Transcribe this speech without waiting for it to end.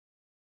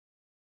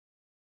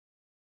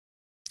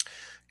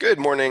Good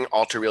morning,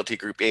 Alta Realty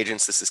Group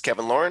agents. This is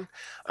Kevin Lauren.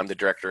 I'm the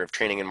Director of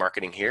Training and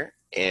Marketing here.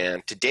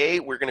 And today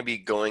we're going to be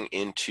going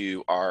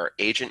into our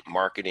agent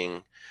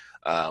marketing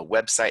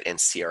website and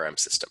CRM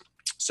system.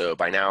 So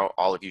by now,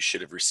 all of you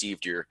should have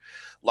received your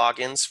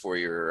logins for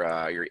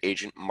your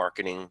agent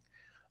marketing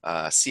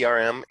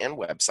CRM and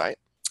website.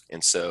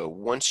 And so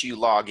once you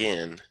log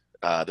in,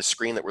 the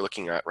screen that we're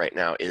looking at right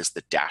now is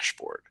the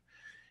dashboard.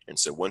 And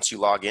so once you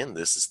log in,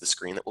 this is the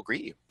screen that will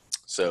greet you.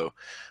 So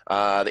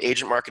the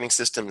agent marketing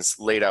system is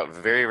laid out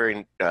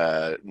very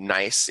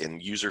nice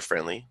and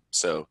user-friendly.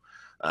 So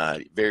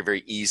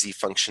very easy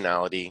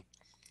functionality.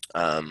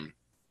 The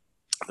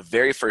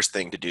very first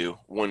thing to do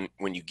when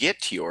you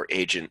get to your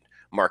agent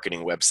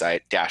marketing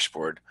website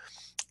dashboard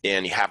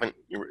and you haven't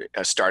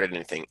started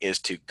anything is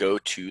to go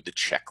to the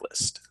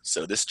checklist.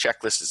 So this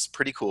checklist is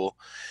pretty cool.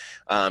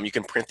 You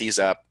can print these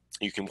up.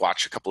 You can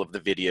watch a couple of the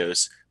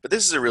videos, but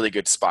this is a really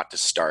good spot to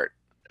start.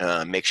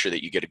 Make sure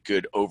that you get a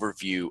good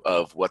overview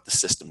of what the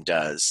system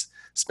does.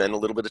 Spend a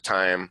little bit of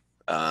time,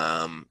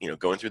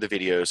 going through the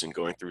videos and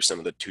going through some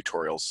of the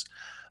tutorials,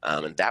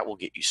 and that will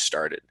get you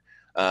started.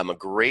 A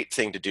great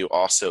thing to do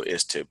also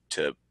is to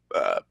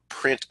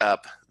print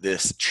up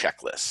this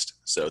checklist.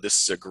 So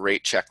this is a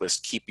great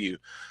checklist, keep you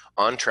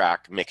on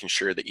track, making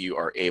sure that you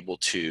are able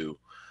to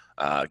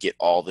get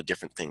all the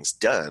different things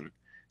done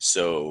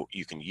so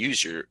you can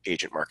use your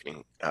agent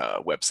marketing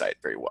website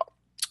very well.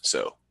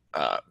 So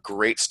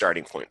great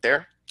starting point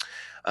there.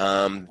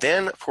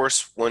 Then, of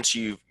course, once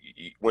you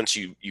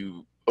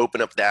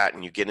open up that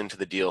and you get into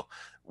the deal,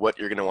 what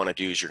you're going to want to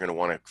do is you're going to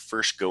want to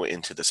first go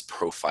into this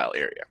profile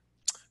area.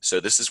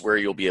 So this is where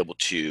you'll be able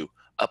to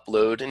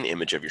upload an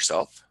image of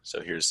yourself. So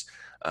here's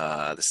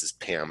this is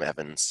Pam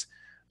Evans'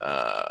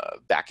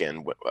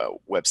 backend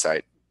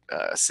website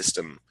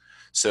system.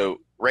 So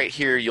right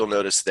here, you'll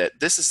notice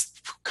that this is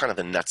kind of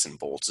the nuts and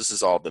bolts. This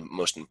is all the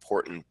most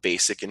important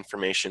basic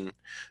information.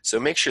 So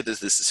make sure that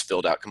this is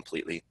filled out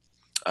completely.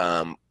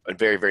 A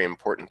very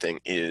important thing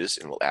is,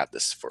 and we'll add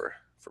this for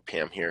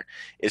Pam here,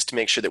 is to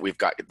make sure that we've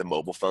got the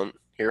mobile phone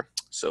here.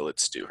 So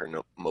let's do her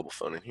mobile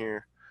phone in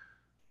here.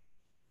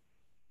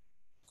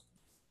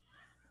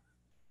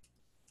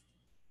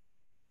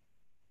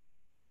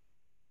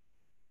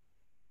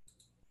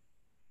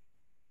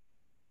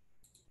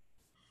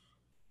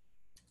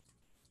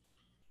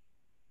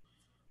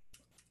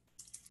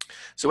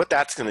 So what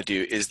that's going to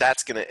do is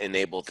that's going to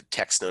enable the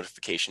text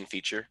notification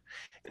feature.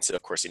 And so,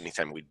 of course,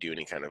 anytime we do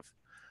any kind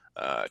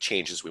of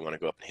changes, we want to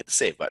go up and hit the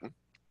save button.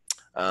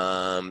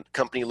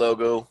 Company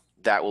logo,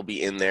 that will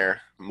be in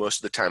there. Most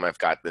of the time I've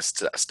got this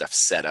stuff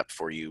set up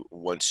for you.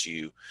 Once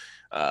you,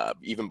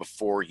 even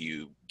before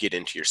you get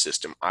into your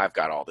system, I've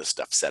got all this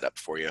stuff set up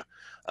for you.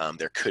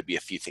 There could be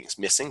a few things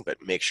missing,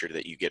 but make sure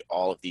that you get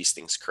all of these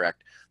things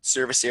correct.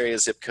 Service area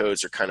zip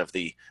codes are kind of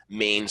the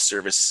main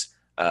service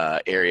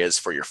areas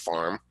for your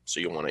farm, so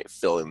you'll want to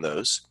fill in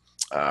those.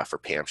 For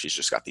Pam, she's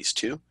just got these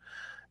two,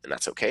 and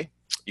that's okay.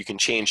 You can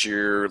change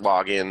your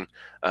login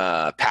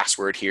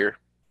password here.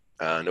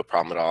 No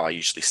problem at all. I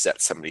usually set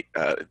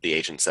the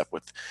agents up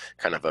with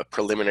kind of a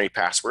preliminary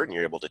password, and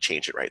you're able to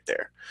change it right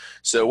there.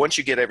 So once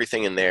you get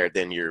everything in there,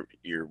 then you're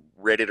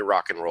ready to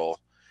rock and roll.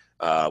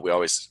 I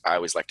always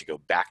like to go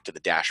back to the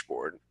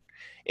dashboard.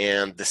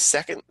 And the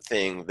second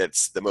thing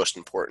that's the most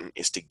important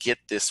is to get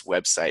this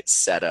website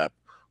set up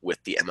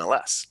with the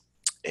MLS.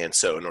 And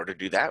so in order to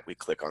do that, we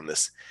click on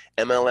this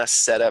MLS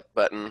setup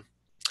button.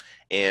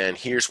 And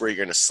here's where you're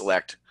going to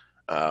select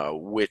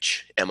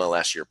which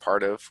MLS you're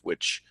part of,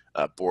 which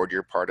board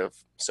you're part of.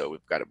 So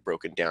we've got it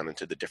broken down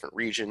into the different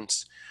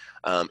regions.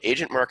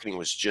 Agent marketing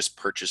was just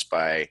purchased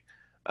by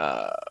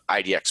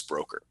IDX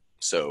Broker.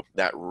 So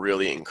that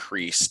really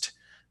increased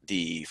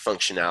the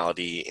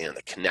functionality and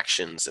the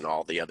connections and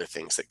all the other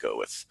things that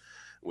go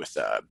with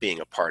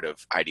being a part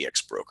of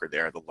IDX Broker. They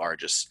are the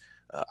largest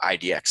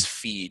IDX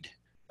feed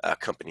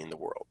company in the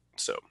world.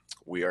 So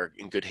we are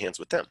in good hands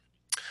with them.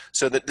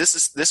 So that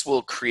this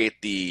will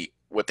create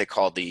what they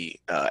call the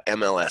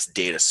MLS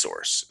data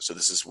source. So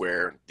this is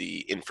where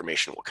the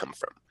information will come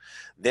from.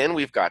 Then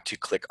we've got to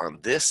click on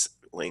this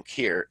link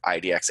here,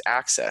 IDX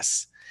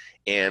Access,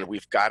 and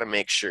we've got to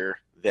make sure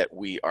that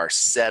we are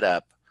set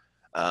up.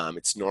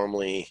 It's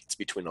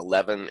between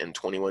 $11 and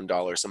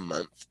 $21 a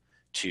month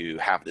to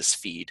have this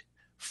feed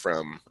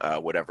from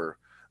whatever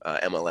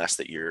MLS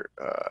that you're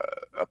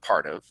a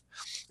part of.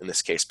 In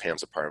this case,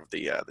 Pam's a part of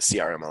the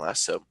CRMLS,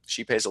 so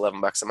she pays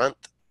 $11 a month.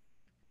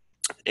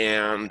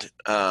 And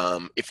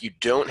if you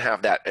don't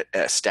have that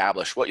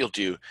established, what you'll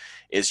do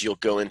is you'll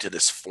go into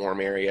this form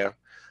area.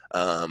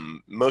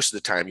 Most of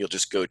the time, you'll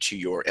just go to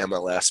your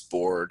MLS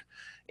board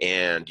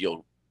and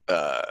you'll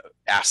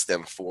ask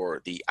them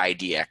for the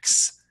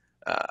IDX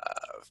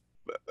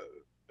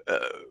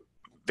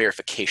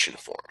verification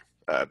form.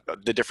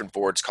 The different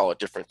boards call it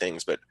different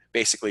things, but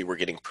basically we're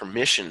getting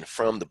permission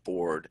from the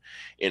board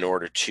in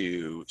order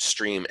to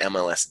stream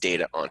MLS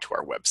data onto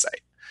our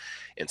website.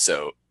 And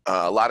so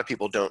a lot of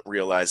people don't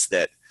realize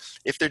that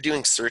if they're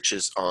doing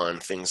searches on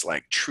things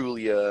like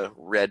Trulia,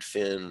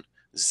 Redfin,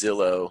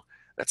 Zillow,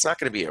 that's not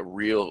going to be a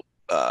real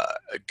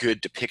a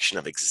good depiction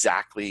of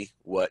exactly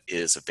what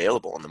is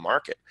available on the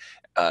market.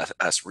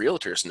 Us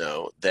realtors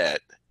know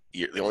that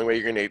the only way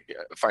you're going to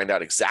find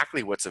out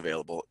exactly what's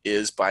available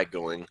is by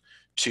going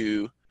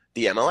to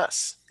the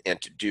MLS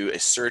and to do a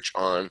search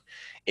on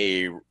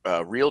a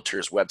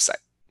realtor's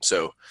website.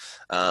 So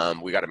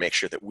we got to make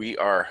sure that we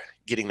are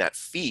getting that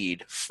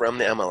feed from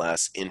the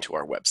MLS into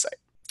our website.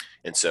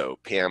 And so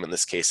Pam, in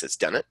this case, has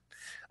done it.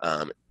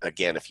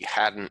 Again, if you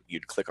hadn't,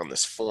 you'd click on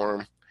this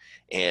form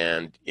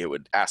and it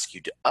would ask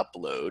you to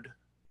upload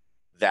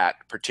that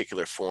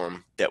particular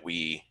form that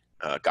we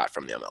got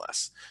from the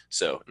MLS.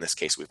 So in this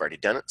case, we've already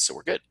done it, so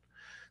we're good.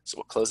 So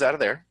we'll close out of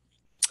there.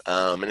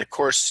 And of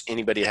course,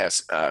 anybody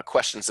has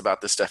questions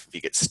about this stuff, if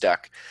you get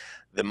stuck,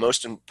 the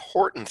most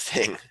important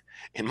thing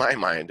in my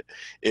mind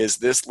is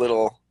this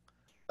little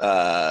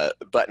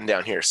button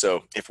down here.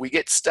 So if we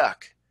get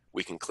stuck,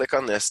 we can click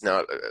on this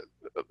now,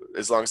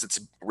 as long as it's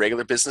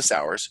regular business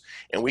hours,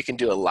 and we can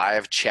do a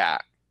live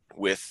chat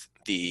with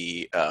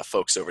the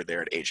folks over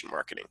there at Agent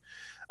Marketing.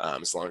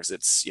 As long as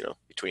it's,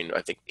 between,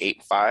 I think, 8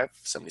 and 5,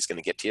 somebody's going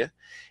to get to you.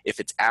 If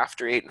it's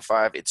after 8 and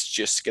 5, it's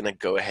just going to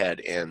go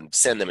ahead and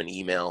send them an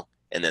email,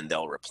 and then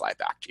they'll reply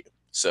back to you.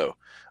 So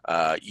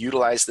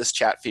utilize this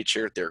chat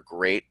feature. They're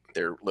great.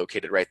 They're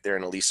located right there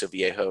in Aliso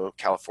Viejo,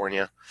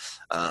 California.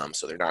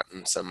 So they're not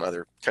in some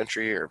other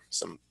country or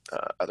some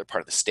other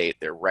part of the state.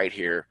 They're right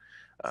here.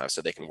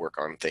 So they can work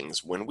on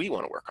things when we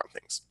want to work on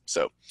things.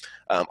 So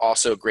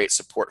also great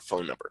support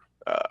phone number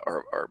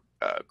or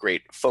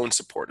great phone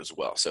support as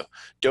well. So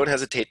don't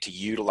hesitate to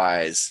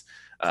utilize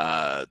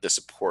the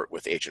support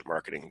with Agent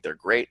Marketing. They're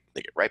great.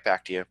 They get right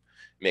back to you.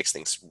 Makes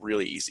things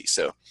really easy.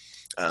 So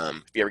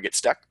if you ever get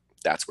stuck,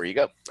 that's where you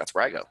go. That's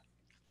where I go.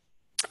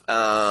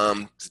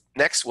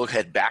 Next, we'll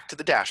head back to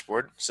the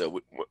dashboard.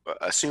 So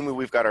assuming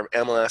we've got our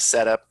MLS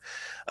set up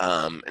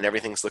and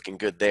everything's looking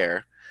good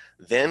there,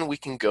 then we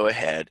can go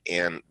ahead,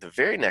 and the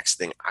very next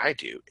thing I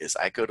do is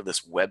I go to this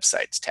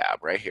websites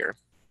tab right here.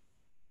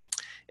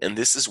 And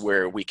this is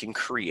where we can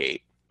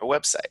create a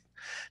website.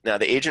 Now,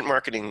 the Agent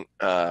Marketing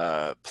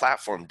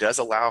platform does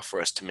allow for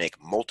us to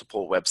make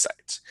multiple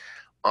websites.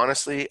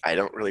 Honestly, I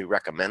don't really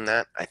recommend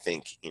that. I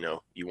think,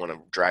 you want to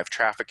drive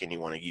traffic and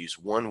you want to use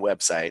one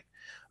website.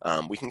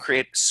 We can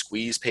create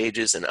squeeze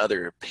pages and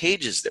other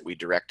pages that we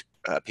direct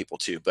people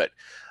to, but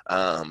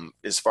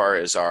as far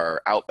as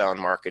our outbound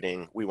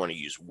marketing, we want to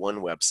use one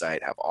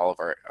website, have all of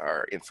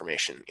our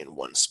information in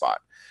one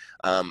spot.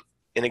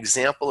 An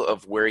example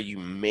of where you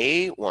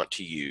may want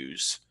to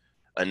use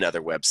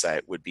another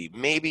website would be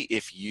maybe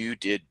if you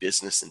did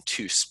business in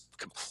 2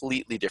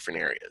 completely different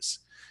areas.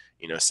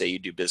 Say you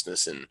do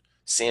business in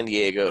San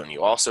Diego and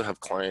you also have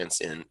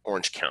clients in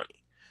Orange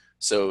County.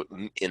 So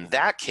in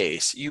that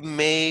case, you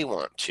may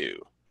want to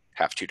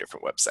have 2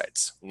 different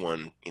websites,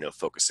 one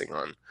focusing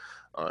on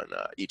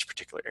each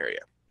particular area.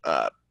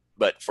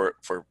 But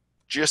for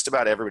just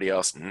about everybody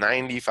else,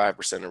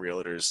 95% of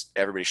realtors,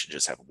 everybody should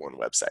just have one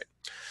website.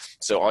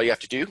 So all you have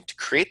to do to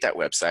create that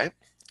website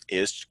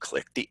is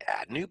click the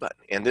Add New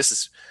button. And this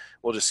is,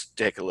 we'll just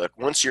take a look.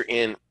 Once you're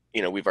in,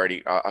 we've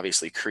already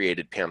obviously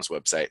created Pam's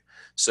website.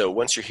 So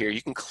once you're here,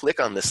 you can click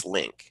on this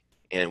link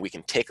and we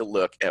can take a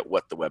look at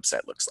what the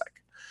website looks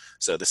like.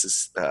 So this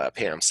is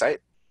Pam's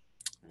site.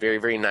 Very,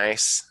 very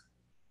nice.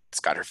 It's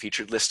got her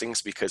featured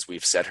listings because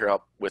we've set her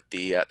up with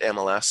the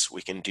MLS.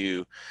 We can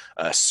do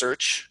a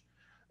search,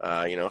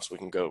 so we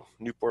can go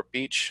Newport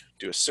Beach,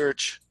 do a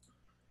search,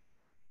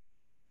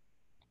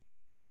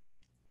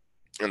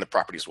 and the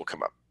properties will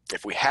come up.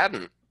 If we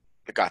hadn't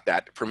got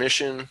that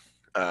permission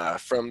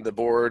from the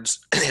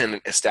boards and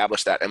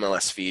established that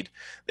MLS feed,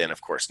 then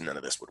of course none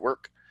of this would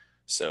work.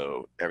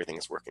 So everything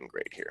is working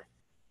great here.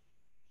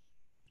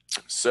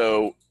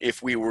 So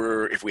if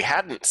we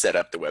hadn't set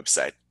up the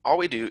website, all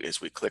we do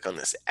is we click on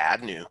this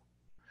Add New,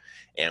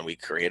 and we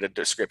create a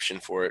description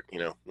for it.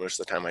 Most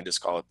of the time I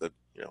just call it the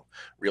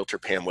Realtor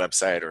Pam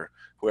website, or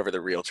whoever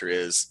the realtor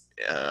is.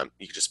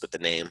 You can just put the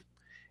name,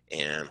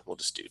 and we'll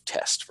just do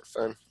test for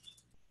fun.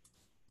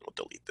 We'll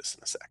delete this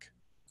in a sec.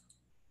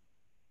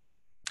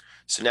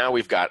 So now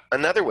we've got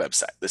another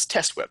website, this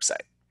test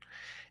website.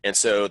 And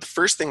so the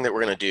first thing that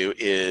we're going to do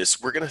is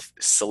we're going to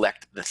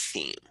select the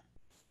theme.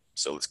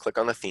 So let's click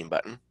on the theme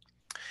button.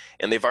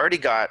 And they've already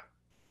got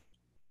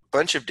a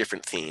bunch of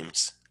different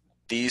themes.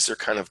 These are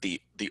kind of the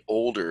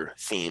older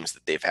themes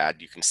that they've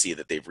had. You can see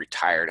that they've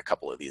retired a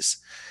couple of these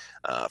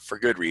for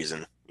good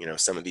reason.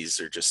 Some of these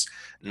are just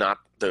not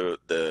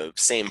the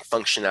same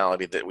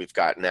functionality that we've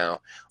got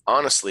now.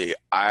 Honestly,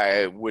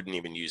 I wouldn't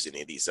even use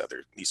any of these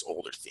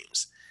older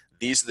themes.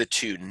 These are the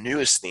 2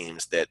 newest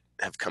themes that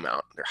have come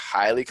out. They're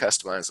highly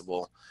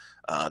customizable.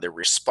 They're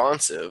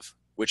responsive,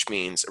 which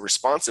means a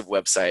responsive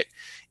website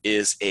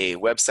is a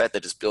website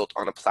that is built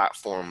on a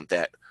platform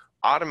that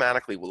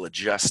automatically will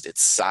adjust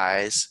its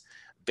size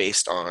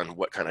based on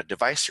what kind of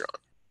device you're on.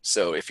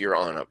 So if you're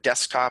on a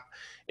desktop,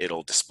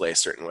 it'll display a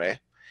certain way.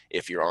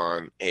 If you're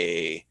on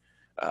a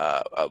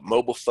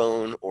mobile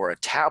phone or a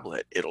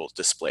tablet, it'll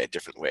display a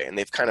different way. And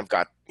they've kind of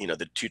got,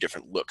 the 2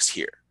 different looks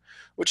here,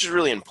 which is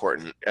really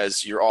important.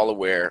 As you're all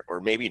aware,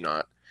 or maybe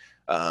not,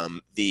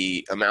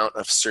 The amount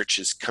of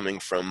searches coming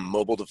from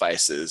mobile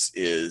devices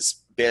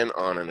is been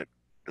on an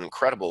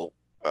incredible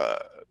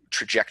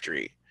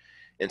trajectory.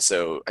 And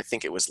so I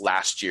think it was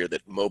last year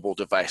that mobile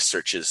device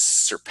searches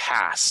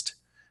surpassed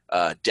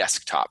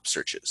desktop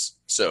searches.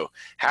 So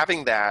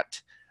having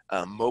that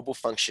mobile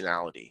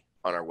functionality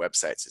on our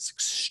websites is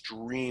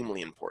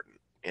extremely important,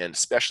 and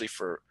especially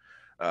for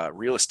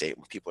real estate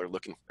when people are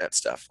looking at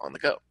stuff on the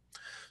go.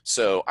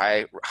 So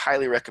I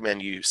highly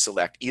recommend you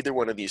select either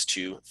one of these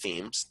two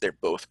themes. They're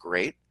both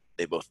great.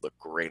 They both look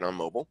great on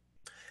mobile.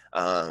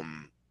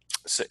 And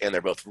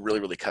they're both really,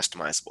 really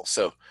customizable.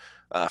 So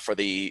for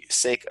the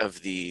sake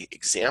of the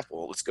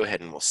example, let's go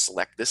ahead and we'll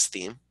select this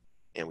theme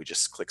and we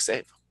just click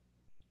save.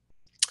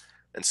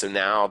 And so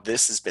now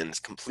this has been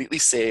completely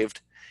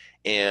saved,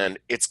 and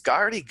it's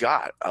already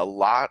got a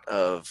lot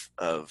of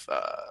I'll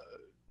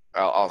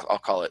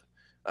call it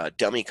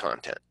dummy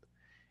content.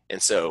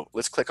 And so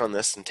let's click on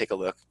this and take a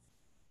look.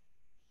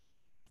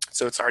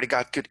 So it's already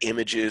got good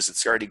images.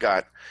 It's already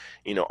got,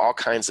 you know, all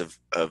kinds of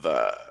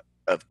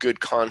good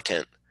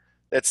content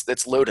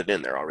that's loaded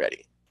in there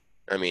already.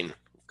 I mean,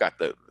 we've got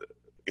the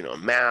you know,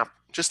 map,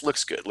 just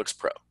looks good, looks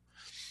pro.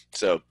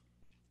 So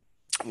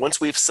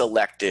once we've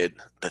selected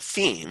the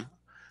theme,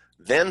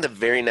 then the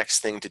very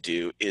next thing to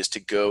do is to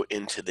go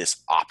into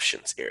this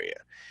options area.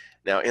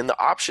 Now in the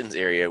options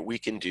area, we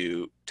can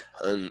do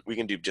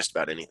just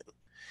about anything.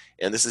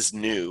 And this is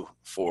new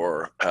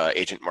for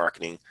agent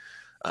marketing.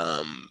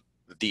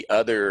 The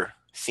other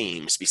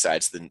themes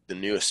besides the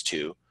newest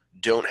two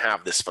don't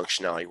have this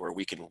functionality where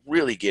we can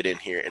really get in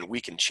here and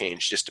we can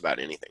change just about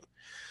anything.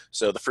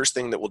 So the first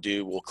thing that we'll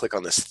do, we'll click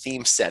on this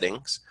theme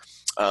settings.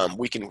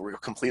 We can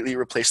completely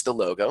replace the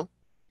logo.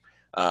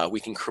 We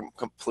can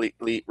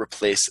completely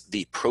replace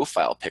the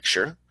profile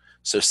picture.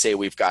 So say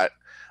we've got,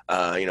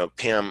 you know,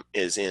 Pam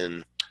is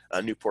in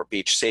Newport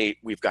Beach. Say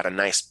we've got a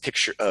nice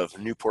picture of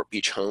Newport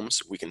Beach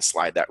homes. We can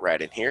slide that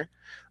right in here,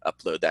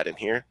 upload that in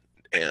here,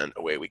 and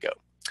away we go.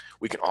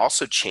 We can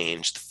also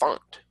change the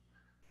font.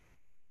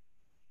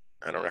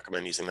 I don't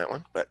recommend using that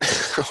one, but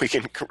we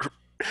can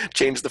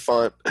change the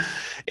font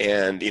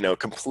and, you know,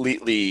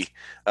 completely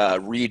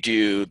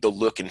redo the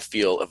look and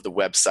feel of the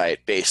website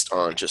based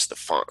on just the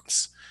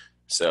fonts.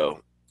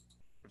 So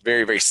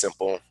very, very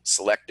simple.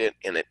 Select it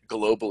and it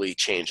globally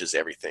changes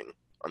everything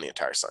on the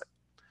entire site.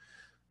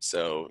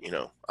 So, you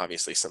know,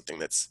 obviously something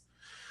that's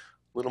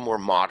a little more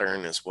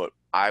modern is what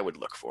I would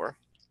look for.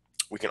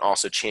 We can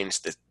also change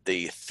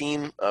the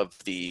theme of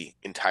the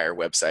entire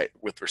website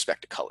with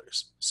respect to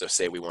colors. So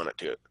say we want it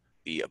to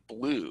be a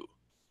blue.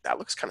 That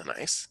looks kind of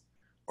nice.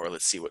 Or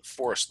let's see what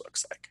forest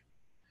looks like.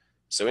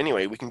 So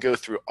anyway, we can go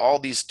through all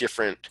these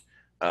different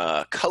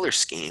color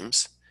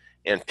schemes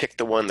and pick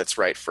the one that's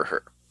right for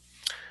her.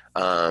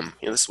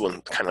 You know, this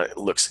one kind of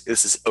looks,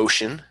 this is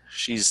ocean.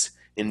 She's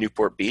in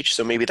Newport Beach,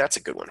 so maybe that's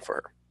a good one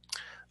for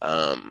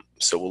her.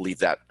 So we'll leave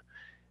that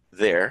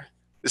there.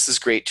 This is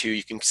great too.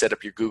 You can set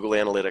up your Google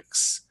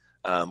Analytics.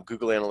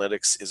 Google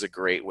Analytics is a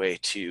great way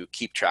to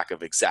keep track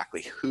of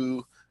exactly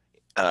who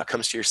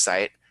comes to your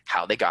site,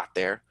 how they got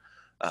there,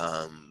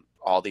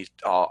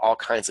 all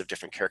kinds of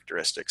different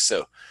characteristics.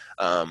 So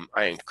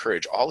I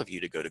encourage all of you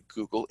to go to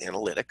Google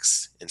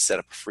Analytics and set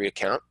up a free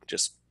account.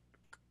 Just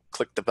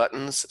click the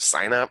buttons,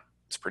 sign up.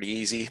 It's pretty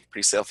easy,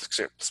 pretty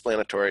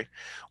self-explanatory.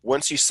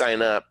 Once you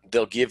sign up,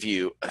 they'll give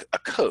you a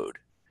code.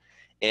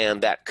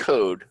 And that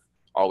code,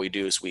 all we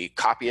do is we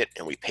copy it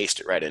and we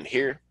paste it right in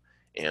here,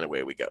 and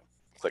away we go.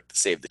 Click to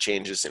save the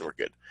changes and we're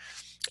good.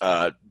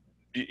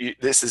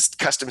 This is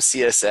custom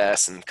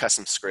CSS and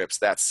custom scripts.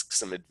 That's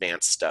some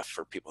advanced stuff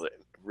for people that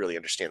really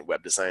understand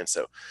web design.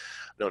 So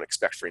don't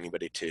expect for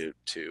anybody to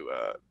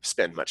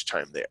spend much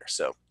time there.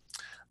 So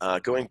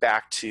going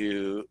back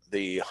to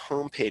the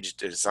homepage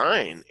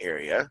design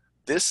area,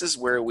 this is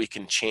where we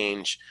can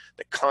change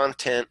the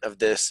content of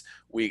this.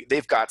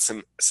 They've got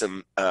some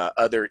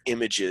other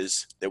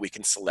images that we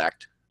can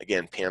select.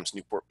 Again, Pam's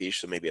Newport Beach,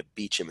 so maybe a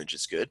beach image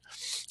is good.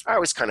 I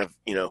always kind of,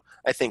 you know,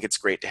 I think it's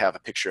great to have a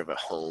picture of a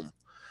home.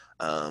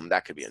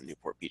 That could be a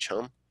Newport Beach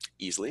home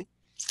easily.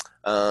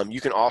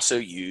 You can also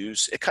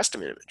use a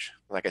custom image.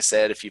 Like I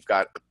said, if you've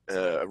got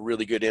a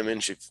really good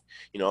image, if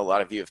you know, a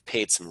lot of you have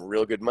paid some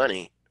real good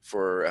money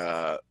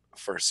for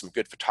some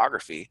good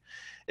photography,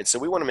 and so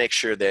we want to make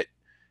sure that,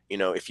 you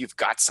know, if you've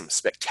got some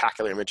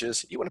spectacular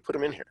images, you want to put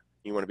them in here.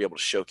 You want to be able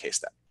to showcase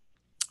that.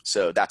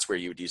 So that's where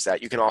you would use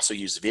that. You can also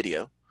use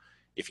video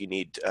if you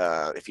need,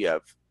 if you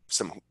have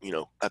some, you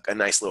know, a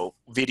nice little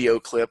video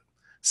clip.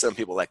 Some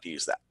people like to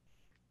use that.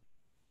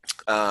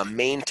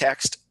 Main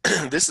text.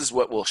 This is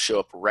what will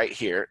show up right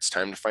here. It's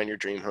time to find your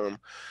dream home.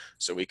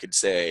 So we could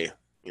say,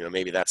 you know,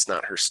 maybe that's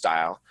not her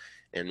style,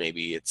 and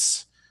maybe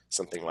it's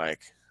something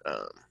like,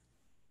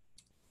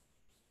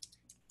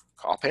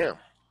 call Pam.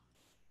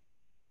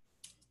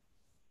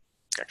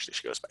 Actually,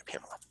 she goes by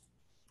Pamela.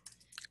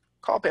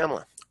 Call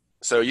Pamela.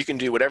 So you can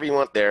do whatever you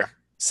want there.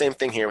 Same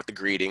thing here with the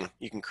greeting.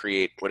 You can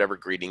create whatever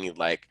greeting you'd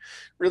like.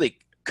 Really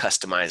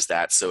customize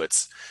that so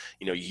it's,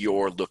 you know,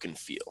 your look and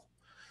feel.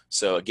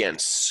 So again,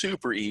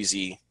 super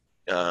easy.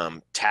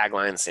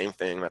 Tagline, same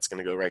thing. That's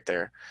going to go right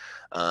there.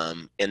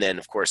 And then,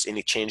 of course,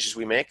 any changes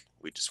we make,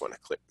 we just want to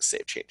click the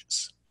Save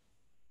Changes.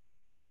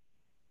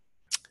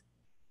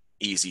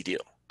 Easy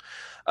deal.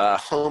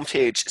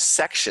 Homepage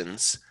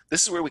sections.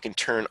 This is where we can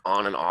turn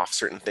on and off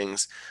certain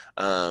things.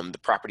 The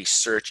property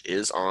search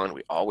is on.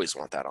 We always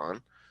want that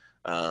on.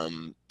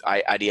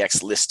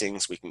 IDX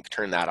listings, we can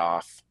turn that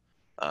off.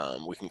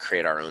 We can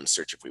create our own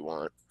search if we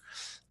want.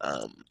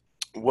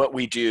 What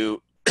we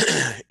do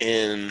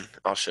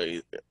I'll show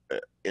you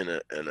in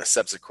a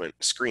subsequent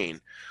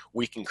screen,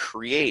 we can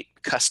create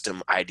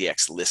custom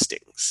IDX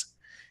listings.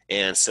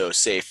 And so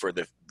say for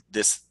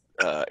this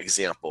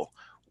example,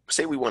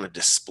 say we want to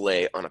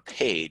display on a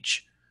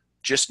page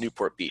just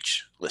Newport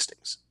Beach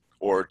listings,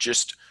 or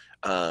just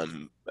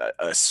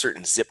a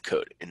certain zip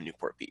code in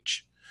Newport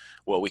Beach.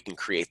 Well, we can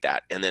create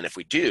that. And then if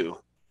we do,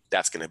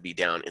 that's going to be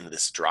down in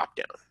this drop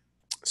down.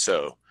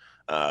 So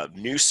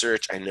new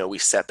search, I know we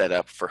set that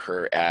up for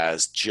her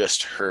as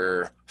just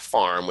her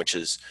farm, which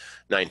is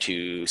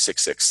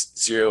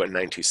 92660 and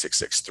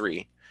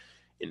 92663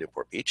 in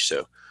Newport Beach.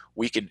 So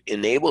we could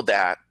enable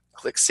that,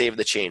 click Save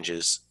the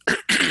Changes.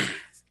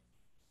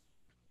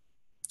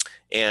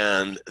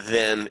 And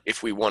then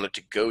if we wanted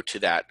to go to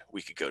that,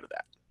 we could go to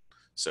that.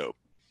 So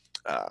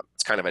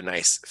it's kind of a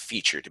nice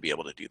feature to be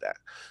able to do that.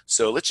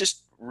 So let's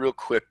just real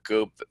quick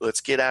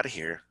let's get out of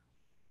here.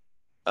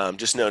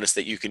 Just notice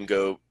that you can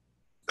go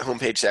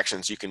homepage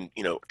sections, you can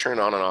turn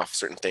on and off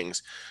certain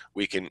things.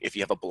 We can, if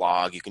you have a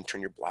blog, you can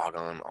turn your blog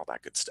on, all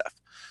that good stuff.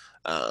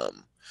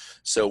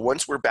 So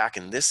once we're back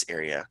in this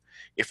area,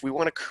 if we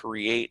want to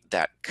create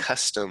that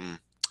custom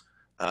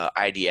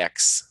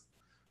IDX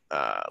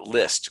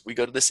list, we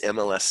go to this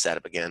MLS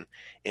setup again,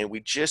 and we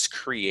just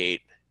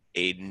create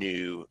a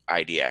new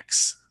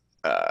IDX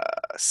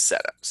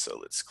setup. So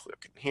let's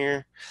click in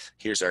here.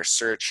 Here's our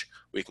search.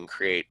 We can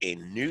create a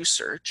new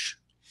search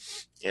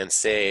and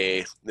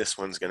say this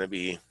one's going to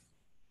be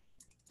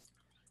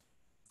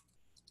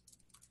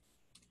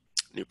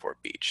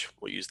Newport Beach.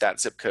 We'll use that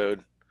zip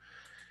code,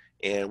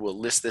 and we'll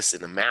list this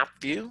in the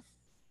map view,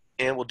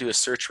 and we'll do a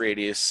search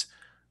radius.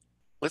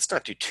 Let's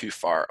not do too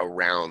far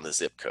around the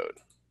zip code.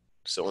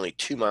 So only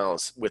 2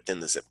 miles within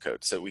the zip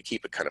code. So we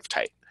keep it kind of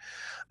tight.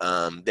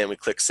 Then we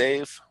click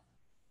Save,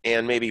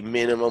 and maybe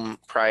minimum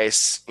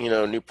price,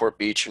 Newport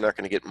Beach, you're not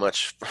going to get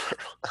much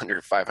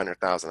under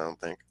 500,000, I don't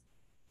think.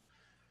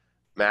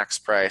 Max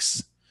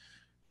price,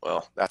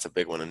 well, that's a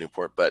big one in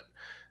Newport, but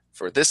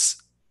for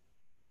this,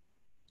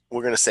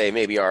 we're going to say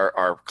maybe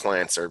our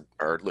clients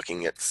are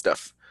looking at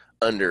stuff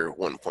under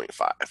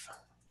 1.5.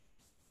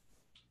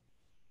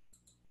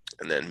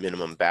 And then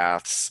minimum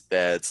baths,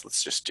 beds,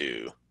 let's just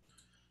do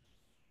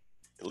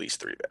at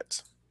least 3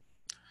 beds.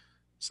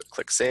 So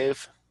click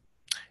Save.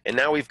 And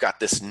now we've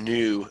got this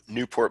new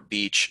Newport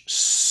Beach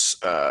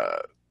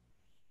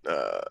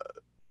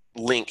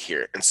link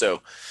here. And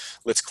so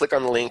let's click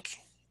on the link,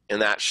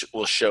 and that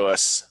will show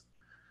us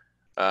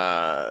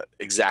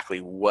exactly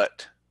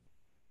what.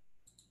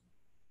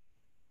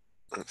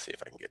 Let's see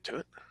if I can get to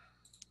it.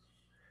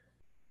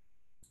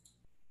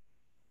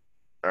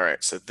 All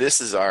right, so this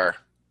is our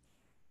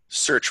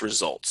search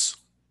results.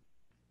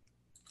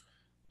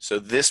 So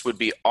this would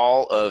be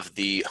all of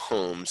the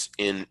homes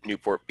in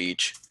Newport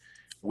Beach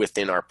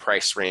within our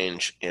price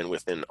range and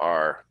within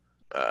our,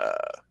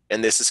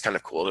 and this is kind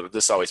of cool.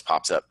 This always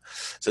pops up.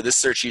 So this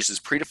search uses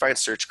predefined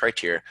search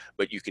criteria,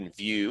 but you can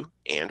view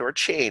and or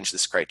change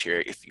this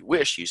criteria if you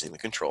wish using the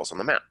controls on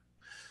the map.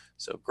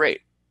 So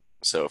great.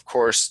 So of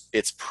course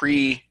it's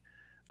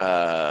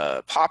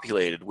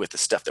populated with the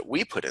stuff that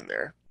we put in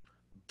there,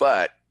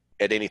 but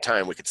at any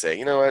time we could say,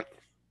 you know what,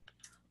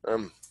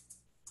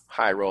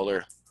 high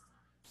roller,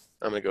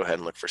 I'm going to go ahead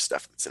and look for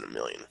stuff that's in 1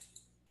 million.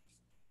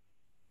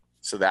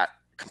 So that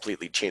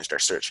completely changed our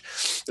search.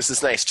 This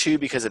is nice too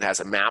because it has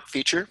a map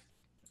feature.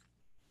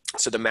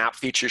 So the map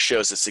feature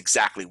shows us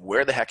exactly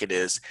where the heck it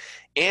is.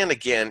 And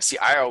again, see,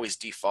 I always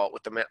default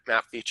with the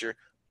map feature,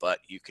 but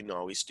you can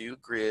always do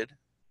grid,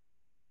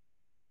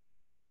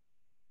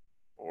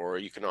 or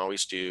you can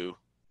always do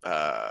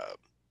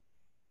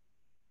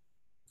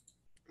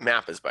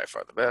map is by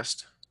far the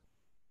best.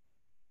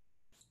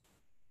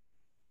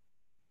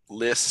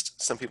 List,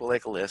 some people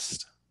like a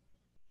list.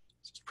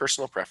 It's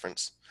personal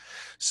preference.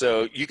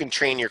 So you can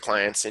train your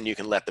clients and you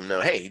can let them know,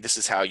 hey, this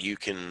is how you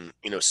can,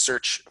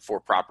 search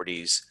for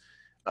properties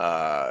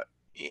on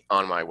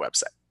my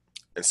website.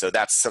 And so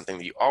that's something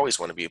that you always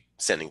want to be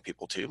sending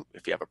people to.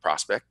 If you have a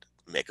prospect,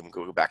 make them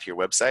go back to your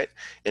website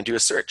and do a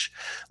search.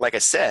 Like I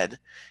said,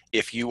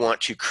 if you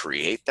want to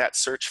create that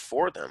search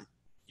for them,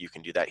 you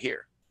can do that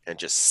here and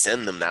just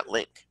send them that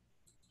link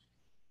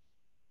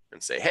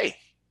and say, hey,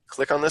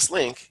 click on this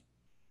link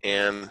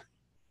and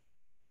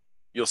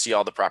you'll see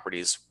all the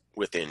properties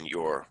within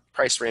your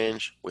price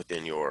range,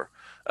 within your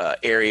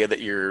area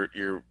that you're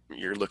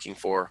looking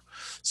for.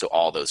 So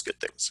all those good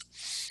things.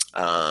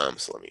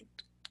 So let me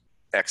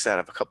X out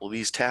of a couple of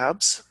these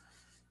tabs.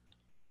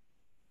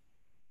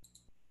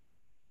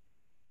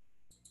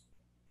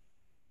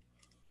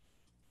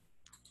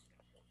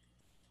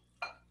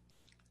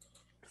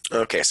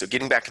 Okay, so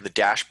getting back to the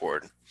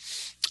dashboard,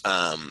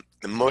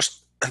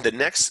 the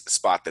next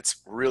spot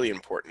that's really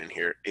important in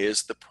here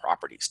is the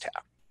properties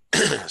tab.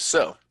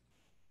 So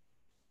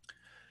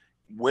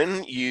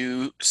when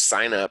you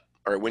sign up,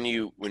 or when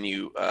you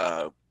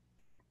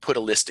put a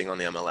listing on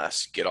the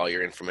MLS, get all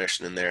your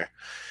information in there,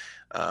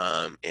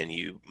 and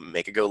you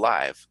make it go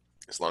live,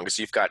 as long as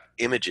you've got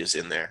images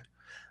in there,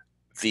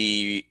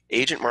 the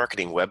agent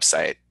marketing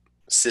website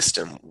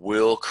system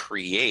will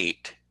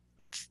create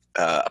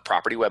a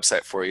property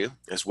website for you,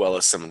 as well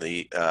as some of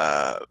the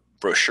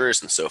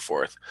brochures and so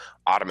forth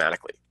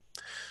automatically.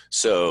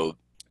 So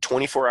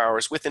 24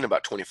 hours, within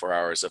about 24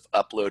 hours of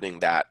uploading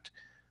that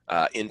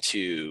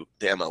into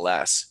the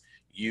MLS,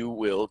 you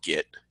will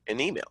get an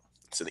email.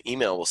 So the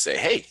email will say,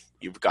 hey,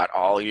 you've got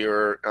all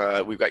your,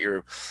 we've got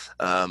your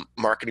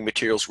marketing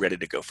materials ready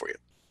to go for you.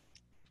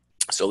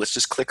 So let's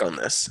just click on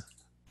this.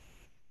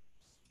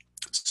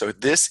 So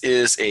this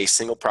is a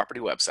single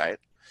property website.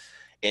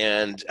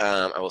 And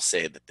I will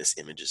say that this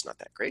image is not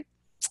that great.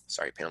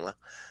 Sorry, Pamela.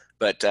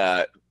 But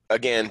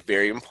again,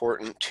 very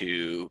important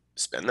to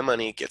spend the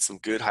money, get some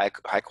good high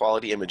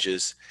quality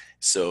images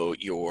so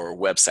your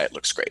website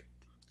looks great.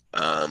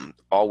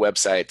 All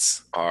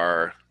websites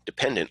are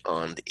dependent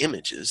on the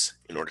images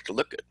in order to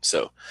look good.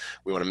 So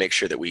we want to make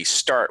sure that we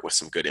start with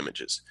some good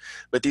images.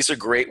 But these are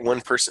great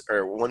one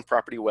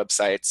property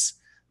websites.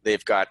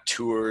 They've got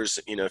tours.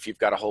 You know, if you've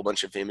got a whole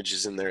bunch of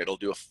images in there, it'll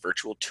do a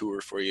virtual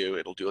tour for you.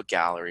 It'll do a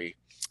gallery,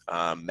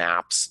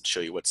 maps, show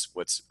you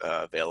what's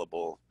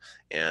available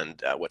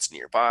and what's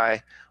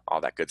nearby,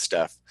 all that good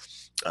stuff.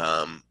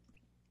 I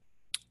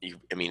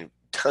mean,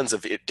 tons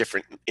of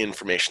different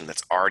information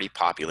that's already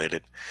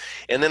populated.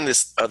 And then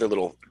this other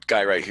little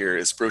guy right here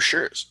is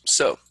brochures.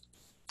 So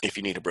if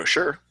you need a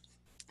brochure,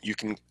 you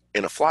can,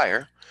 in a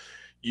flyer,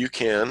 you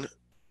can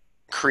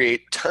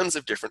create tons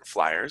of different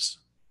flyers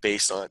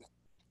based on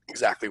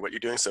exactly what you're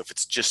doing. So if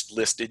it's just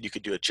listed, you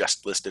could do a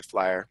just listed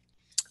flyer.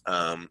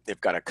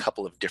 They've got a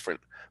couple of different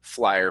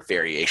flyer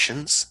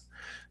variations.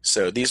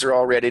 So these are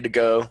all ready to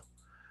go,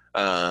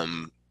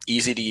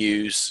 easy to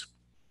use.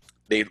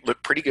 They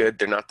look pretty good.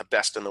 They're not the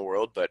best in the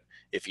world, but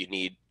if you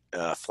need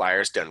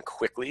flyers done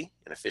quickly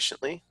and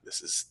efficiently,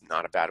 this is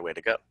not a bad way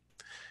to go.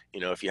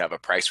 You know, if you have a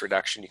price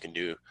reduction, you can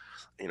do,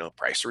 you know,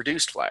 price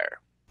reduced flyer.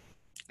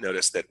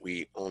 Notice that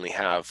we only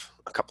have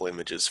a couple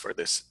images for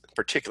this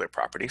particular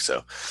property.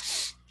 So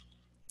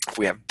if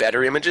we have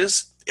better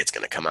images, it's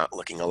going to come out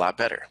looking a lot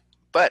better.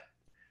 But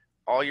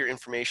all your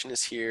information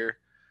is here.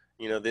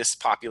 You know, this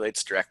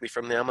populates directly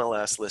from the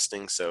MLS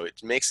listing, so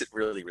it makes it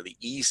really, really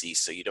easy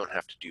so you don't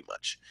have to do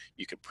much.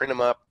 You can print them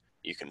up,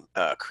 you can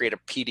create a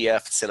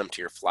PDF, send them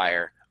to your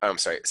flyer,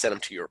 send them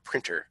to your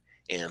printer,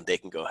 and they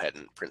can go ahead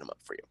and print them up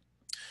for you.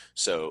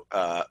 So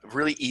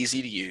really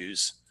easy to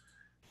use.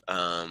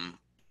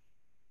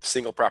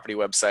 Single property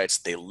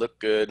websites, they look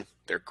good,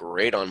 they're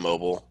great on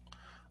mobile,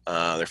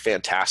 they're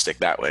fantastic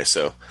that way.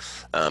 So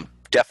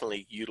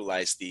definitely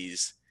utilize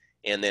these.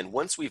 And then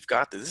once we've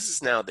got this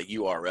is now the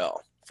URL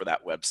for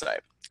that website.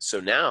 So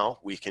now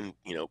we can,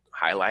 you know,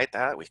 highlight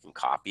that, we can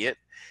copy it,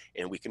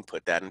 and we can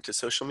put that into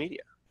social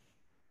media.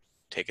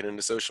 Take it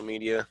into social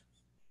media.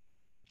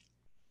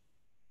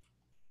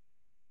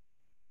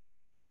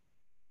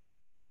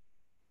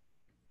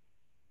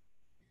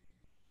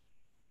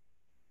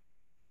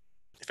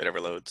 If it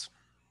ever loads.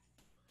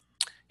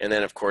 And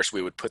then of course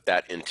we would put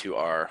that into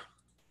our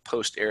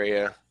post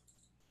area,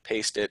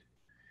 paste it,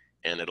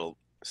 and it'll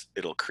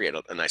create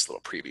a nice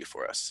little preview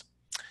for us.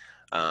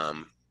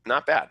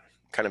 Not bad,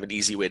 kind of an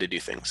easy way to do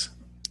things.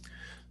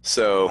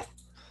 So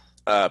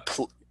yeah,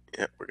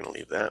 we're gonna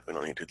leave that, we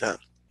don't need to do that.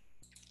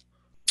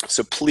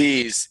 So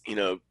please, you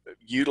know,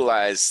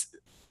 utilize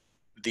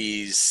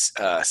these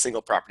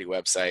single property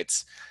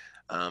websites.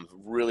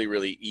 Really,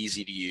 really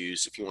easy to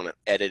use. If you want to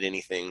edit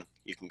anything,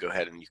 you can go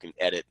ahead and you can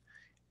edit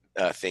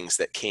things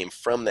that came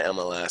from the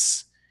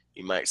MLS.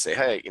 You might say,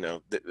 hey, you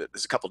know,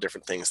 there's a couple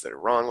different things that are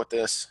wrong with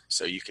this.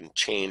 So you can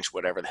change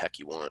whatever the heck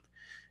you want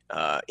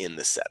in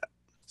the setup.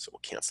 So we'll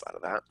cancel out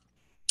of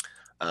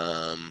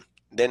that.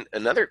 Then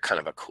another kind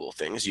of a cool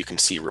thing is you can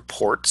see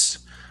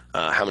reports,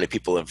 how many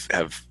people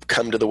have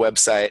come to the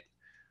website.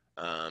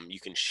 You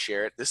can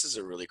share it. This is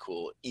a really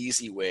cool,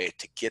 easy way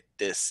to get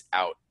this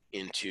out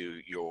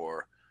into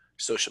your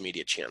social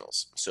media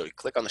channels. So you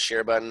click on the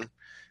share button.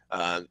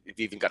 If you've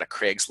even got a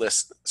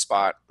Craigslist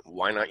spot,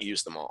 why not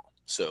use them all?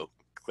 So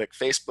click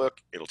Facebook,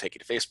 it'll take you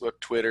to Facebook,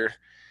 Twitter.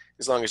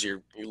 As long as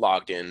you're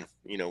logged in,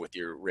 you know, with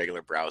your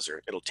regular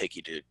browser, it'll take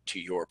you to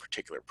your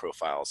particular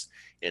profiles,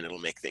 and it'll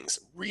make things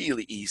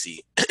really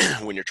easy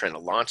when you're trying to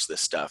launch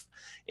this stuff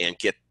and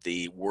get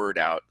the word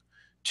out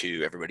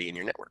to everybody in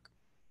your network.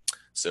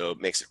 So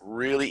it makes it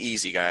really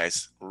easy,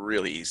 guys,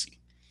 really easy.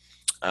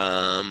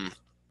 And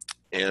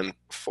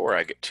before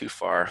I get too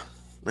far,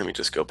 let me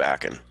just go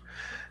back and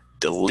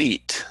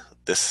delete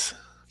this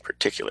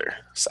particular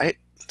site,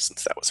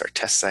 since that was our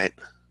test site.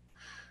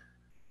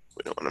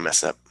 We don't want to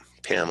mess up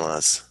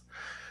Pamela's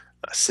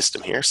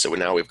system here. So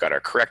now we've got our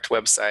correct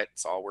website.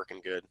 It's all working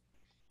good.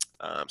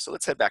 So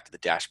let's head back to the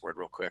dashboard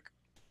real quick.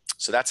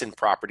 So that's in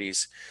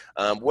properties.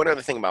 One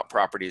other thing about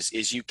properties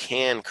is you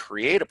can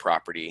create a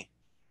property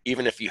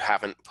even if you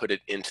haven't put it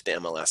into the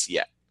MLS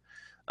yet.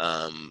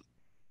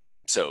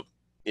 So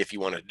if you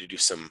wanted to do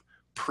some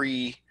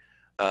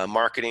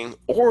pre-marketing,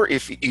 or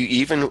if you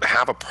even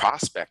have a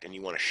prospect and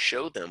you want to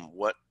show them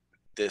what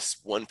this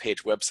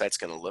one-page website's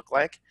going to look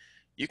like,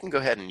 you can go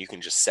ahead and you can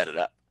just set it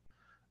up.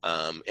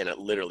 And it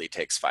literally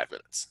takes 5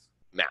 minutes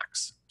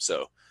max.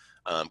 So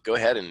go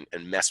ahead and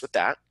mess with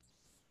that.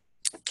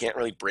 Can't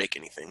really break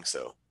anything,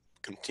 so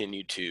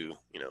continue to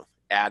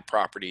add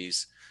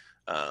properties,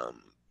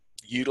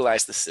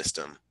 utilize the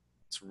system.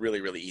 It's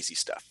really, really easy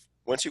stuff.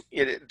 Once you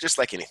just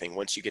like anything,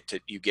 once you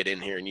get in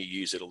here and you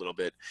use it a little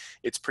bit,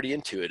 it's pretty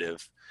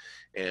intuitive.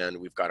 And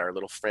we've got our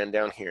little friend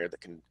down here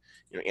that can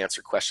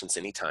answer questions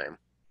anytime.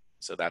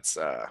 So that's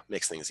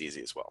makes things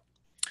easy as well.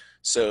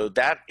 So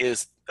that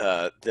is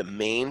the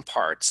main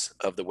parts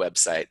of the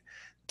website.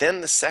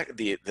 Then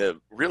the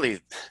really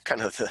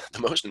kind of the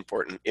most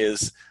important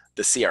is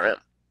the CRM.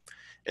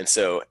 And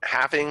so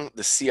having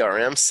the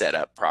CRM set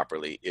up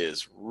properly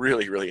is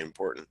really, really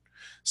important.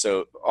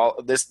 So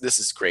all this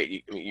is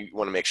great. You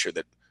want to make sure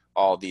that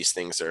all these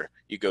things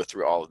you go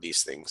through all of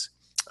these things.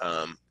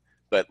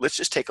 But let's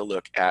just take a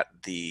look at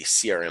the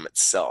CRM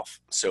itself.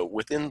 So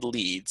within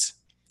leads,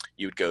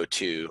 you would go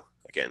to,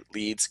 again,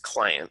 leads,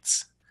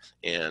 clients,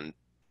 and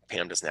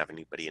Pam doesn't have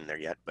anybody in there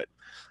yet. But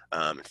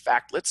in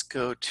fact, let's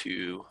go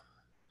to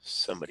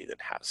somebody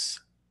that has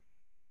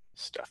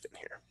stuff in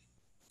here.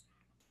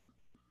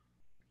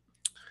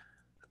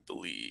 I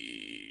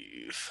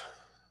believe,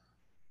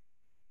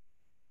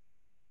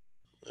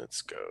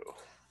 let's go.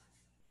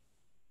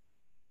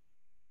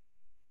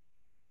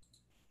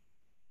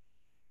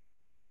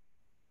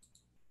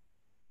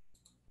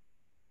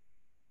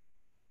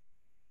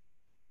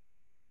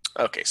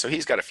 Okay, so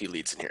he's got a few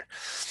leads in here.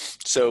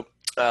 So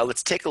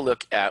let's take a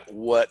look at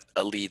what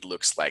a lead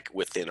looks like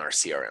within our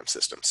CRM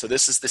system. So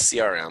this is the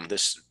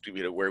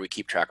CRM, where we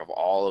keep track of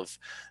all of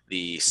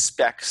the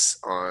specs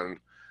on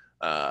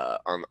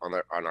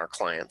our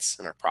clients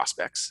and our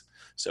prospects.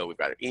 So we've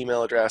got our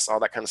email address, all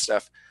that kind of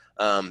stuff.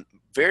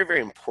 Very,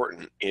 very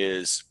important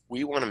is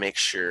we want to make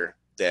sure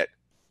that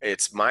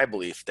it's my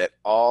belief that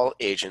all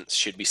agents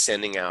should be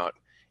sending out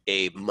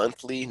a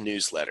monthly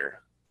newsletter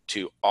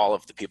to all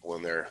of the people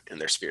in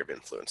their sphere of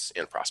influence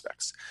and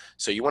prospects.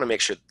 So you want to make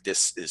sure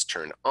this is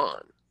turned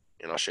on,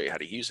 and I'll show you how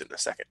to use it in a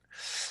second.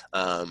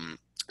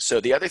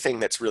 So the other thing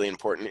that's really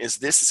important is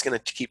this is going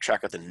to keep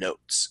track of the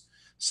notes.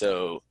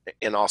 So,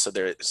 and also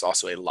there is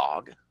also a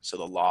log. So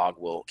the log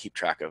will keep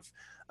track of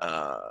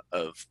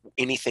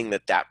anything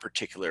that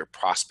particular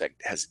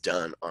prospect has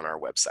done on our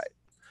website.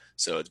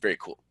 So it's very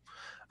cool.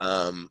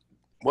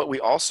 What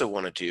we also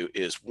want to do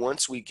is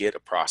once we get a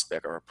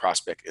prospect or a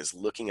prospect is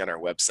looking at our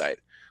website,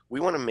 we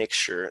want to make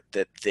sure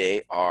that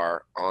they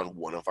are on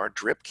one of our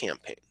drip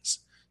campaigns.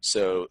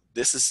 So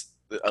this is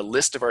a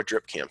list of our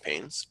drip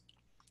campaigns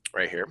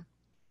right here.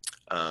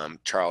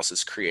 Charles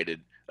has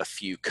created a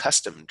few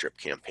custom drip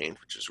campaigns,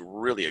 which is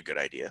really a good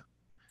idea.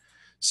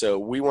 So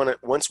we want to,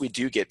 once we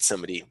do get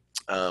somebody,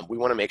 we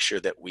want to make sure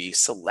that we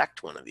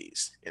select one of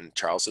these. And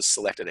Charles has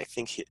selected, I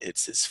think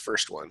it's his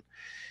first one.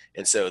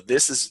 And so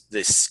this is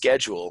the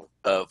schedule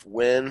of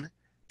when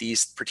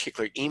these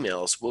particular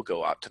emails will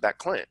go out to that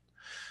client.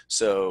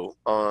 So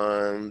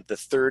on the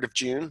 3rd of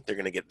June, they're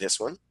going to get this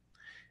one.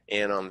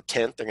 And on the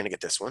 10th, they're going to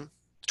get this one.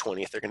 The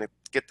 20th, they're going to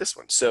get this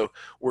one. So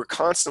we're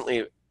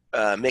constantly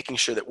making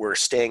sure that we're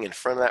staying in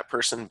front of that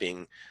person,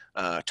 being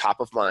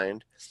top of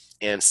mind,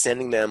 and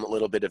sending them a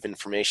little bit of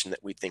information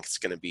that we think is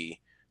going to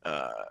be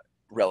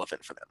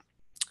relevant for them.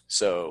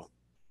 So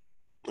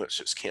let's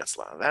just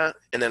cancel out of that.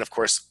 And then, of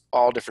course,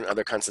 all different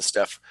other kinds of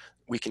stuff.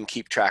 We can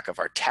keep track of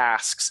our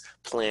tasks,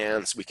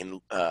 plans. We can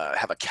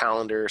have a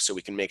calendar so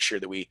we can make sure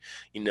that we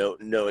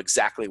know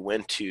exactly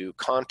when to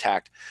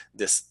contact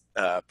this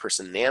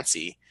person,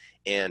 Nancy,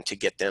 and to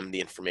get them the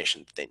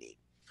information that they need.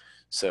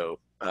 So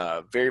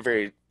very,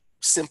 very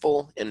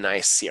simple and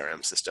nice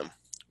CRM system.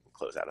 We'll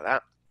close out of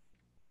that.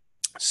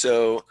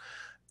 So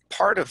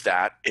part of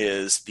that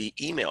is the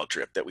email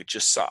drip that we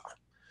just saw.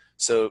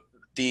 So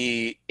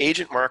the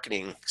agent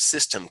marketing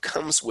system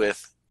comes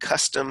with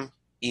custom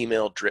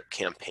email drip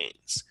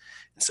campaigns.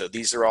 And so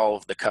these are all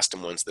of the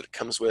custom ones that it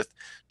comes with.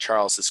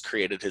 Charles has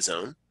created his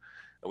own,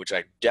 which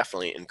I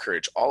definitely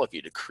encourage all of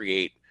you to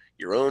create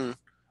your own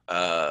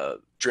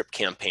drip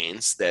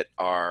campaigns that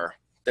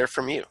they're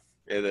from you.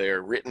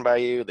 They're written by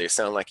you. They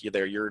sound like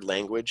they're your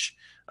language.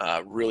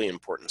 Really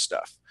important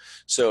stuff.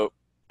 So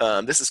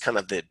this is kind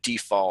of the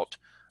default.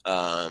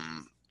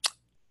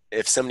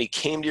 If somebody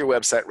came to your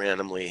website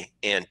randomly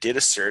and did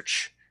a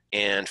search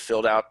and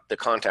filled out the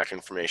contact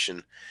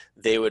information,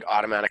 they would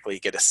automatically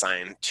get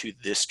assigned to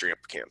this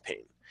drip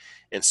campaign.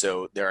 And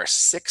so there are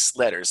 6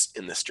 letters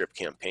in this drip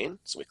campaign.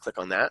 So we click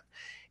on that.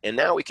 And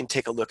now we can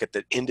take a look at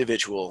the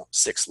individual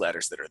 6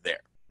 letters that are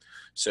there.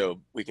 So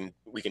we can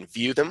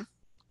view them.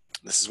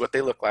 This is what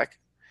they look like.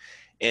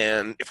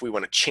 And if we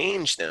want to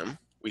change them,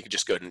 we can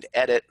just go into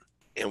edit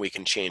and we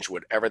can change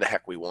whatever the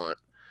heck we want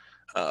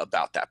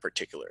about that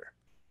particular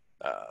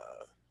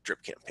drip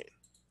campaign.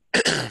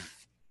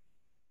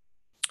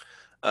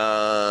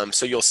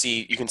 So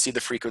you can see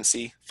the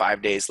frequency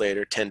 5 days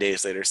later, 10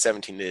 days later,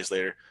 17 days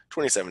later,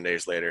 27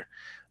 days later.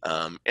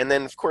 And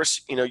then of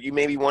course, you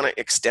maybe want to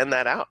extend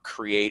that out,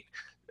 create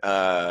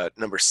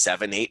number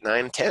 7, 8,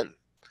 9, 10.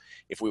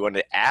 If we wanted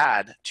to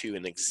add to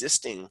an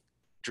existing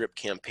drip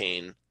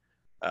campaign,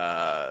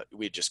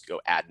 we just go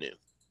add new.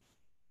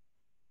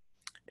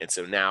 And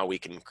so now we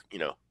can,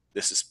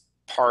 this is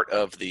part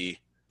of the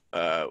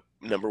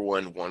number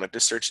one, wanted to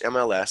search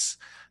MLS.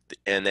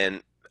 And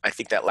then I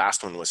think that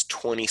last one was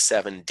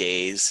 27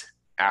 days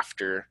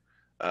after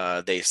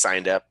they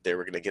signed up, they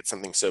were going to get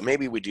something. So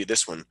maybe we do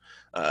this one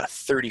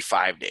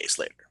 35 days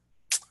later.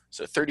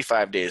 So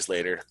 35 days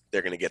later,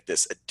 they're going to get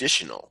this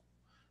additional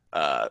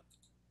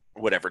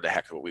whatever the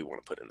heck we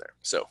want to put in there.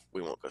 So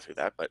we won't go through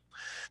that, but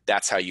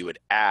that's how you would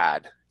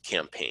add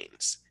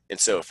campaigns. And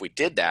so if we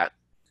did that,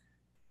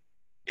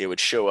 it would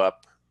show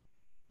up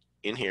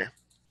in here.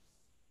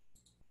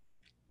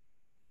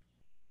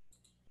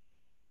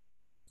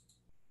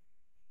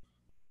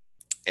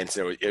 And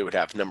so it would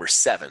have number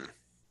 7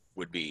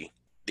 would be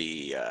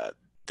the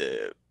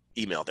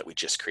email that we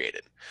just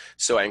created.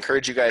 So I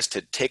encourage you guys to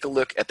take a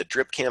look at the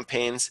drip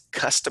campaigns,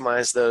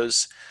 customize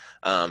those.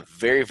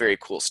 Very, very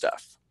cool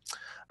stuff.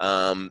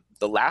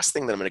 The last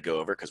thing that I'm going to go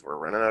over, because we're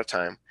running out of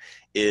time,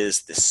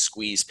 is the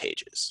squeeze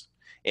pages.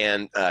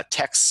 And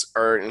texts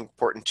are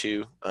important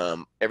too.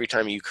 Every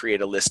time you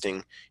create a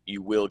listing,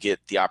 you will get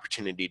the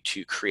opportunity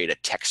to create a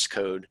text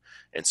code.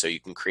 And so you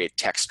can create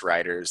text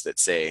writers that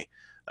say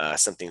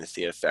something to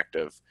the effect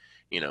of,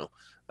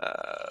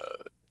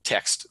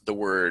 text the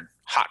word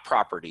hot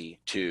property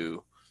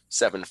to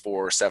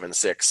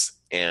 7476,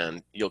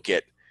 and you'll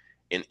get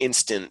an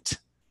instant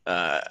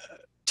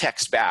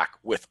text back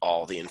with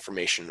all the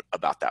information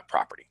about that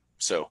property.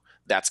 So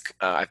that's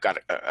I've got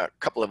a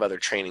couple of other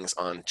trainings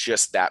on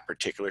just that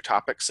particular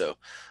topic. So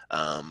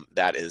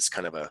that is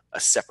kind of a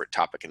separate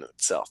topic in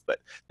itself. But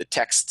the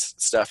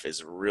text stuff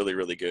is really,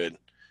 really good.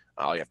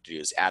 All you have to do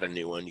is add a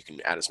new one. You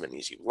can add as many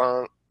as you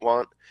want.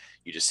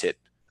 You just hit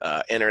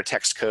enter a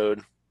text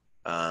code.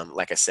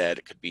 Like I said,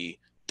 it could be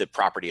the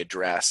property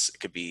address. It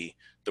could be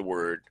the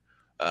word,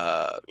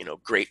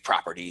 great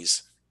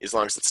properties. As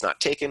long as it's not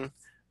taken,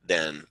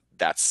 then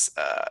that's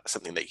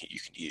something that you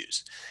can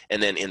use.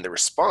 And then in the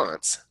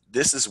response,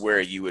 this is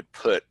where you would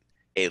put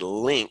a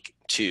link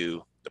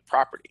to the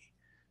property.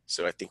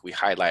 So I think we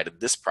highlighted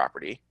this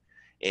property.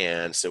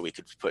 And so we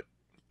could put,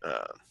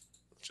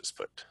 just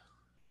put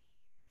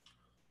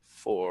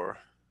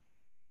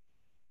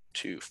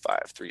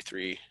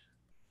 42533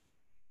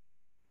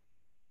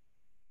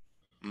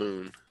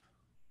 Moon.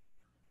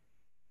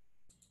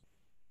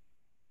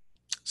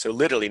 So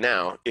literally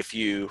now, if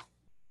you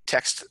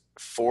text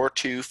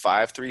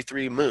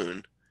 42533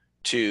 Moon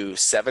to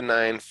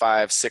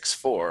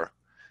 79564,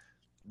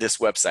 this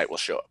website will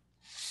show up.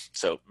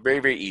 So very,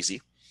 very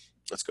easy.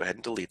 Let's go ahead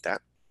and delete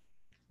that.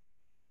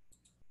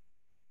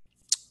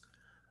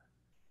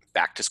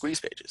 Back to squeeze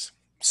pages.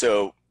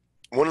 So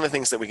one of the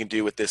things that we can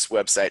do with this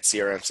website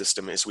CRM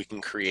system is we can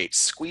create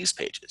squeeze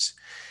pages.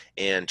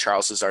 And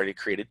Charles has already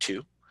created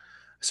 2.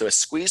 So a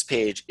squeeze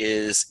page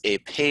is a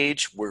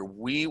page where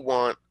we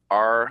want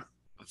our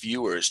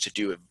viewers to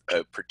do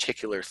a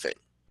particular thing.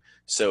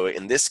 So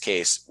in this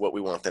case, what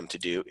we want them to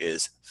do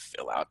is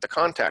fill out the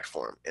contact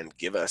form and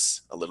give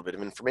us a little bit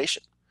of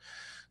information.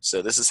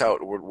 So this is how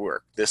it would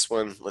work. This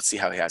one, let's see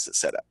how he has it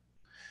set up.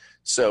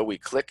 So we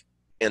click,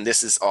 and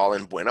this is all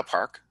in Buena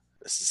Park.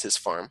 This is his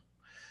farm.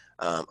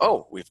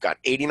 Oh, we've got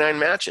 89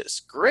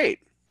 matches. Great.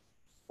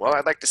 Well,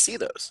 I'd like to see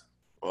those.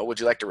 Well,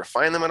 would you like to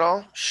refine them at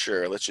all?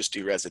 Sure, let's just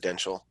do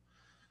residential.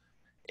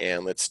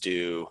 And let's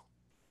do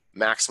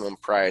maximum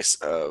price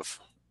of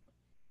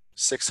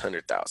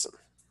 $600,000.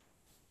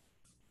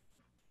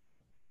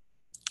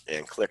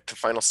 And click to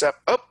final step.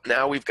 Oh,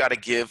 now we've got to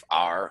give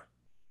our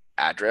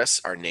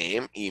address, our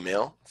name,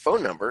 email,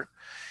 phone number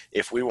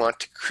if we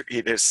want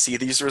to see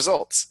these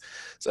results.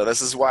 So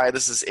this is why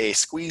this is a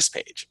squeeze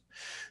page.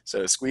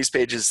 So squeeze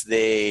pages,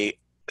 they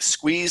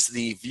squeeze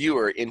the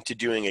viewer into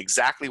doing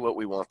exactly what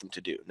we want them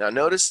to do. Now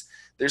notice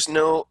there's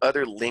no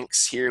other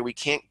links here. We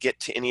can't get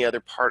to any other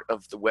part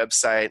of the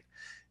website.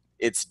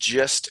 It's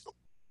just,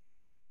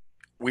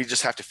 we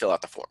just have to fill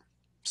out the form.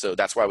 So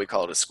that's why we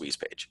call it a squeeze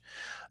page.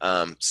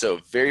 So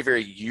very,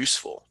 very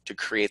useful to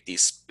create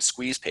these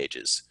squeeze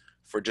pages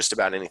for just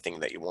about anything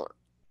that you want.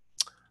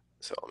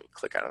 So let me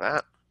click out of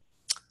that.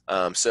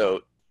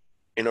 So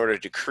in order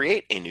to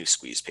create a new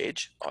squeeze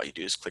page, all you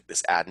do is click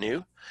this add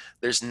new.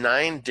 There's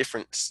 9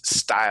 different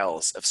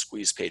styles of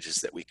squeeze pages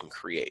that we can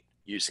create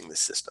using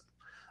this system.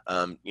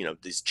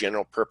 These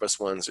general purpose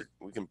ones,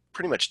 we can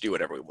pretty much do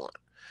whatever we want.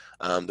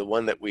 The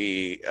one that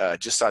we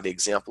just saw the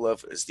example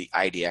of is the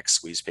IDX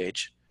squeeze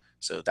page.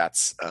 So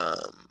that's,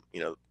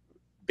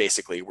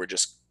 basically we're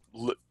just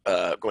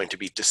going to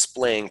be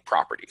displaying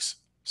properties.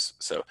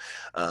 So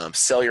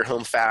sell your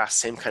home fast,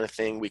 same kind of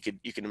thing.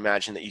 You can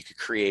imagine that you could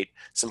create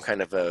some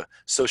kind of a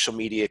social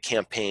media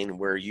campaign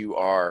where you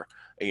are,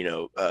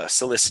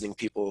 soliciting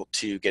people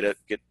to get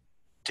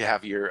to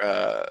have your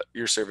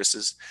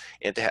services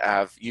and to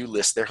have you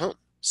list their home.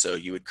 So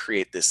you would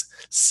create this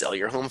sell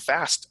your home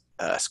fast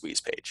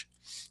squeeze page.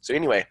 So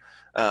anyway,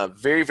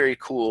 very, very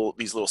cool,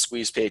 these little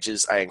squeeze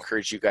pages. I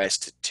encourage you guys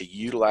to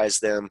utilize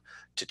them,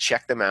 to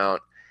check them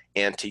out,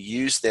 and to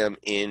use them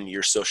in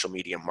your social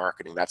media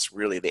marketing. That's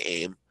really the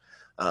aim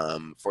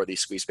for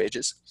these squeeze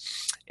pages.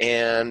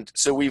 And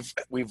so we've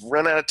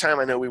run out of time.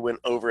 I know we went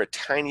over a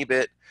tiny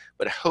bit,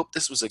 but I hope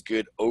this was a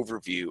good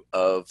overview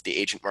of the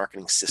agent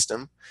marketing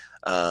system.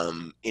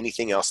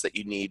 Anything else that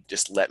you need,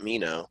 just let me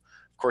know.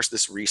 Of course,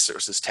 this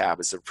resources tab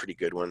is a pretty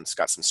good one. It's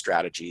got some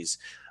strategies,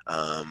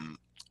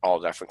 all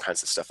different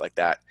kinds of stuff like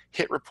that.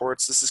 Hit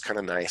reports, this is kind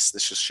of nice.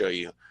 This just show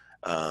you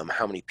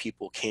how many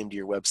people came to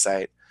your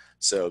website.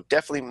 So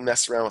definitely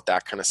mess around with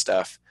that kind of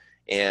stuff.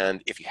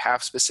 And if you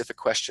have specific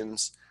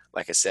questions,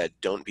 like I said,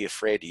 don't be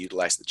afraid to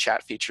utilize the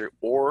chat feature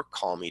or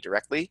call me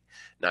directly,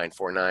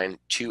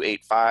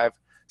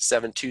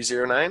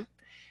 949-285-7209.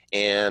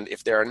 And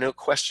if there are no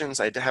questions,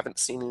 I haven't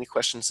seen any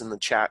questions in the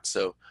chat,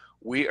 so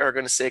we are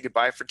going to say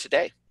goodbye for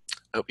today.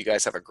 I hope you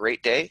guys have a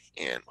great day,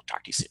 and we'll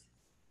talk to you soon.